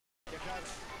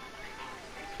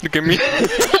Look at me.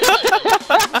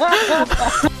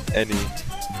 Any.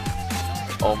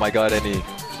 Oh my god, any.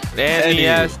 Any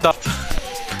ass stuff.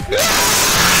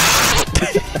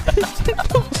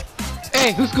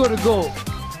 Hey, who scored a goal?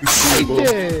 I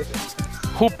did.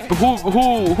 Who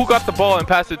got the ball and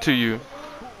passed it to you?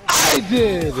 I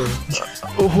did.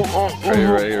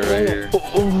 Right here.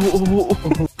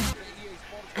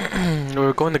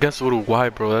 We're going against Uruguay,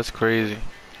 bro. That's crazy.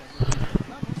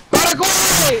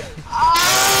 Paraguay!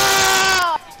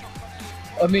 Ah!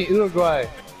 I mean Uruguay.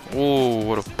 Oh,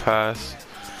 what a pass!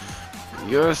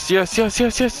 Yes. You fucking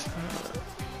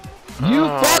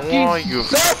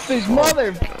selfish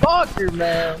motherfucker,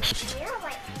 man.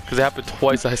 Because it happened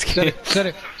twice last game. Set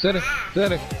it.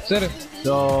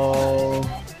 No.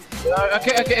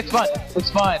 Okay, it's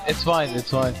fine.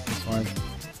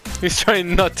 He's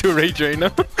trying not to rage right now.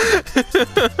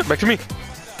 Back to me.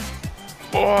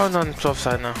 Oh, no, I'm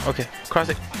offside now. Okay, cross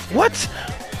it. What?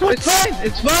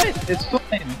 It's fine.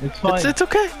 It's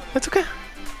okay.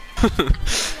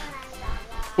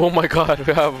 Oh my god,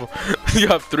 you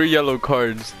have 3 yellow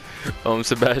cards,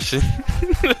 Sebastian.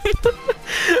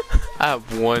 I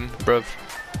have 1, bruv.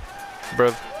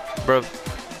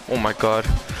 Oh my god.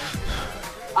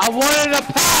 I wanted a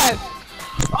pass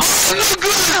on the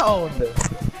ground.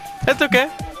 It's okay.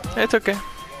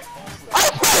 I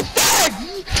pressed X.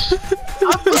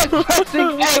 I'm like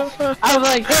pressing X. I was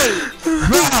like, hey,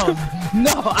 ground.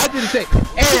 No, I didn't say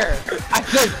air. I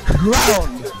said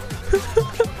ground.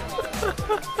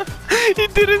 He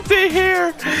didn't say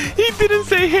hair. He didn't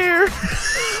say hair.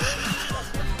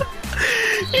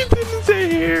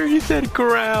 He said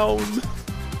ground.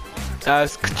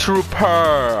 Ask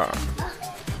Trooper.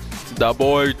 The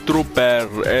boy Trooper.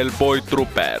 El boy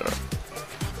Trooper.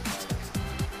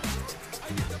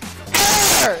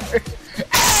 Air.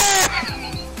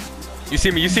 You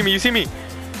see me.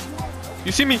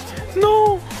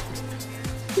 No.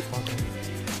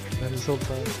 That is so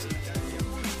bad.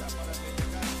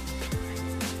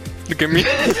 Look at me.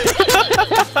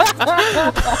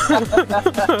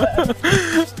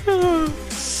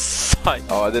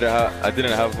 Oh, I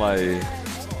didn't have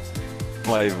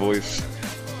my voice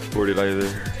recorded either.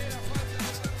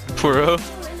 For real?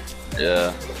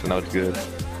 Yeah, so now it's good.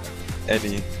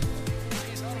 Any.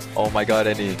 Oh my god,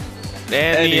 any.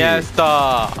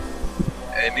 Iniesta.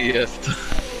 Iniesta.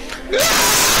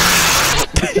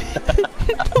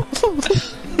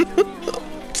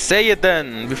 Say it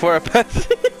then before I pass.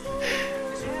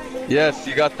 Yes,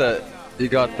 you got that.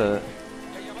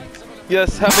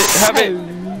 Yes, have it.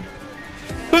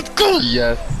 Let's go.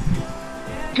 Yes.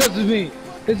 Because of me.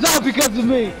 It's all because of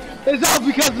me.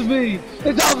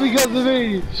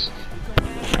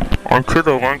 Aren't you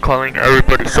the one calling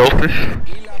everybody selfish?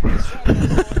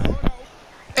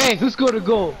 Hey, who scored a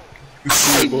goal?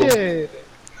 I did.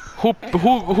 Who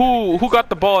got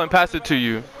the ball and passed it to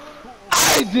you?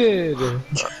 I did.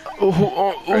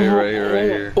 Right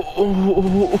here.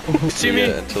 See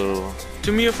me?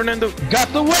 To me or Fernando?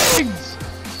 Got the wings.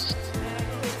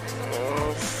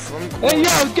 Hey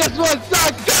yo, guess what?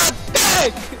 Son, God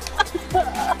dang!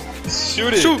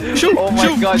 Shoot it! Shoot! Oh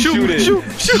my god, shoot it! Shoot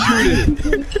it!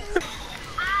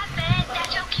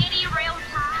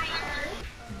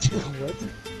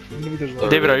 What?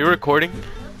 David, are you recording?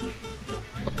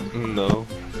 No.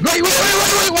 Wait!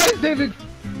 Why is David?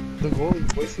 The goalie,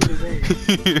 voice of the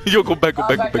game. Yo, go back up.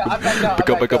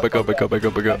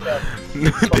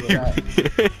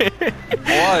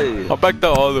 Why? I backed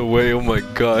out all the way, oh my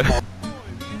god.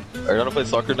 Are you gonna play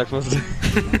soccer next Wednesday?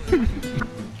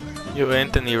 Yo,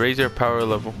 Anthony, raise your power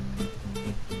level.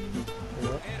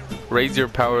 Raise your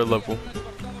power level.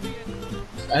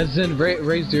 As in,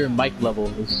 raise your mic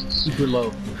level. It's super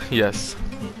low. Yes.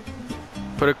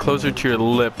 Put it closer to your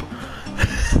lip.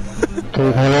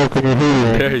 Hello, can you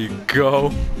hear me? There you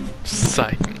go.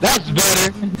 Psych. That's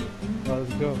better.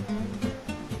 Let's go.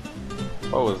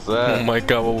 What was that? Oh my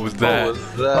god, what was that? What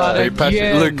was that? Hey, pass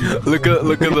it. Look at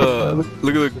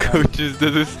the coaches.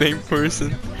 They're the same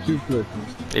person.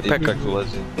 Hey, Apex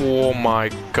Legend. Oh my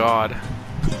god.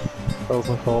 That was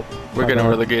my fault. We're getting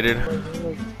relegated.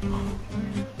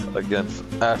 Against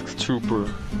Ask Trooper.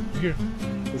 Here.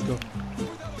 Let's go.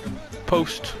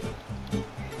 Post.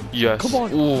 Yes. Come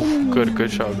on. Ooh,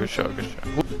 good shot.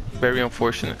 Very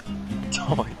unfortunate.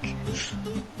 Oh my god.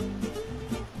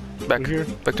 Back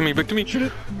to me. Shoot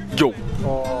it. Yo.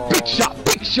 Oh. Big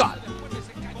shot.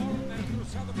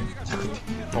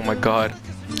 Oh my god.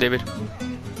 David.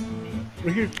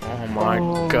 We're here. Oh my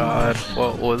god.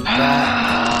 What was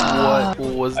that?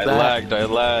 What was that? I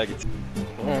lagged.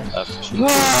 Oh. Ask Trooper.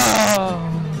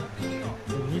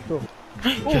 Benito.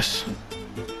 Yes.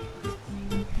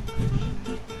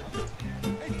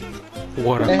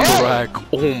 What a crack.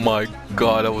 Oh my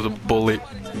god, that was a bullet.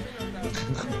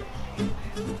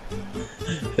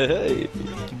 Hey.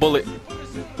 Bullet.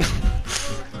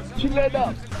 She let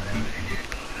up.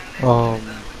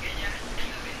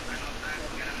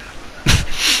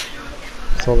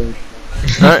 Sorry.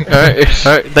 Alright.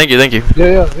 Thank you.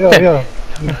 Yeah.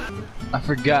 I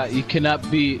forgot, you cannot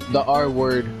be the R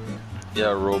word.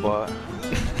 Yeah, robot.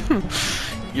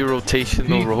 You rotational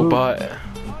Beep, robot.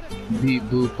 Beep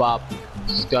boop bop.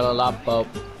 Scuttleop up.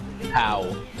 How?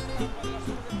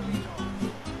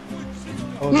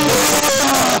 Oh, no.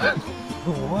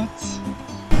 What?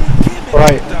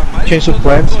 Alright, change of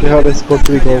plans. We have let's go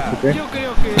to the golf, okay?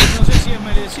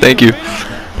 Thank you.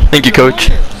 Thank you, coach.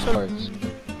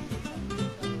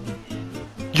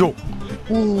 Yo!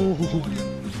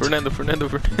 Fernando.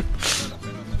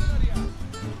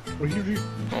 We're here.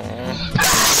 Aww.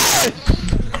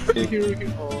 We're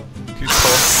here. Oh. He's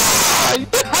tall. You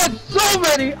had so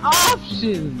many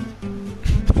options!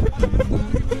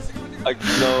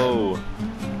 No.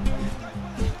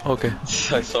 Okay.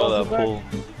 I saw that pull.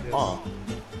 Oh.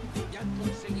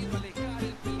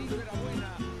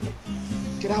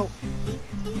 Get out!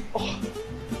 Oh.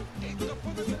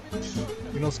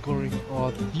 You're not scoring.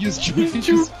 Oh, You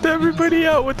juked everybody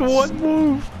out with one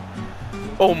move.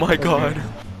 Oh my god.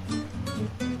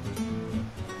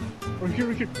 We're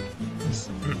here.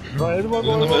 Right, everyone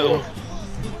In the middle.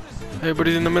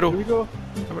 Everybody's in the middle. Here we go.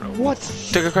 What?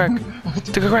 Take a crack.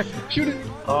 Shoot it!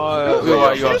 Oh, Why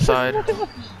are you offside?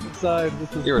 Inside.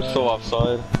 This is you were so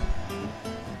offside.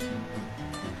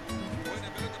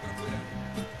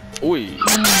 Oi.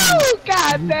 Oh,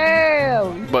 god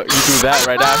damn! But you do that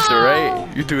right after, right?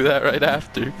 You do that right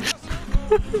after.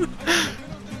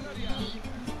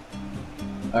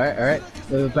 Alright.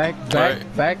 Back.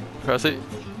 Alright. Cross it.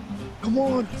 Come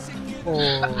on!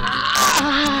 Oh.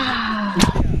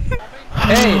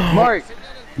 Hey, Mark!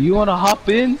 You wanna hop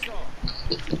in?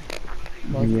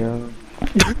 Yeah.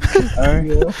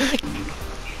 Alright.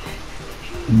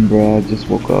 Bruh, I just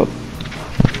woke up.